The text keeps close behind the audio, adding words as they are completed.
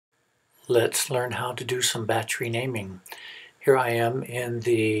Let's learn how to do some batch renaming. Here I am in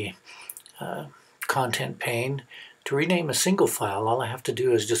the content pane. To rename a single file, all I have to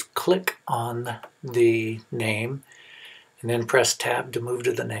do is just click on the name and then press tab to move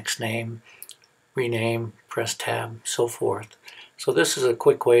to the next name, rename, press tab, so forth. So this is a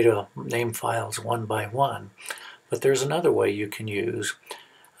quick way to name files one by one. But there's another way you can use.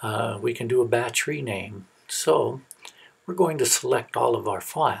 We can do a batch rename. So we're going to select all of our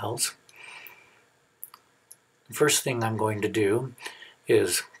files. The first thing I'm going to do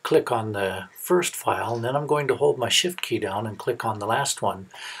is click on the first file, and then I'm going to hold my shift key down and click on the last one.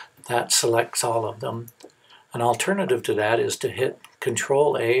 That selects all of them. An alternative to that is to hit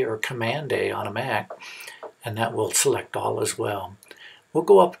Control A or Command A on a Mac, and that will select all as well. We'll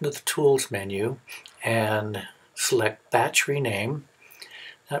go up into the Tools menu and select Batch Rename.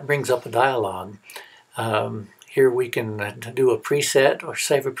 That brings up a dialog. Here we can do a preset or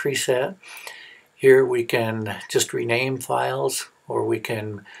save a preset. Here we can just rename files, or we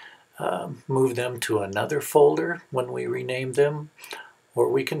can move them to another folder when we rename them, or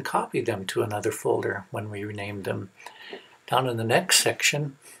we can copy them to another folder when we rename them. Down in the next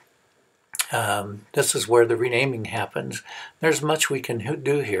section, this is where the renaming happens. There's much we can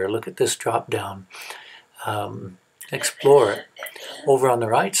do here. Look at this drop down. Explore it. Over on the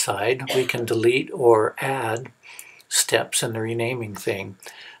right side, we can delete or add steps in the renaming thing.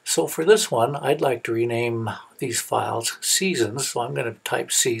 So for this one, I'd like to rename these files seasons, so I'm going to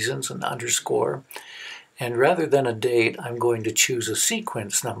type seasons and underscore. And rather than a date, I'm going to choose a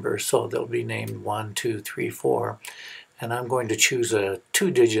sequence number, so they'll be named 1, 2, 3, 4. And I'm going to choose a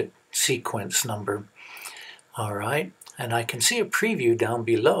 2-digit sequence number. All right, and I can see a preview down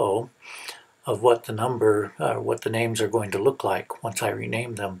below of what the what the names are going to look like once I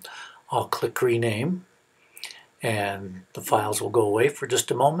rename them. I'll click rename, and the files will go away for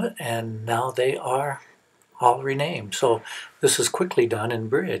just a moment, and now they are all renamed. So this is quickly done in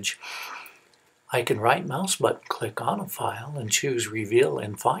Bridge. I can right mouse button click on a file and choose Reveal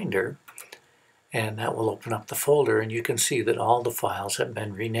in Finder, and that will open up the folder, and you can see that all the files have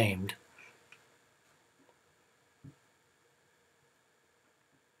been renamed.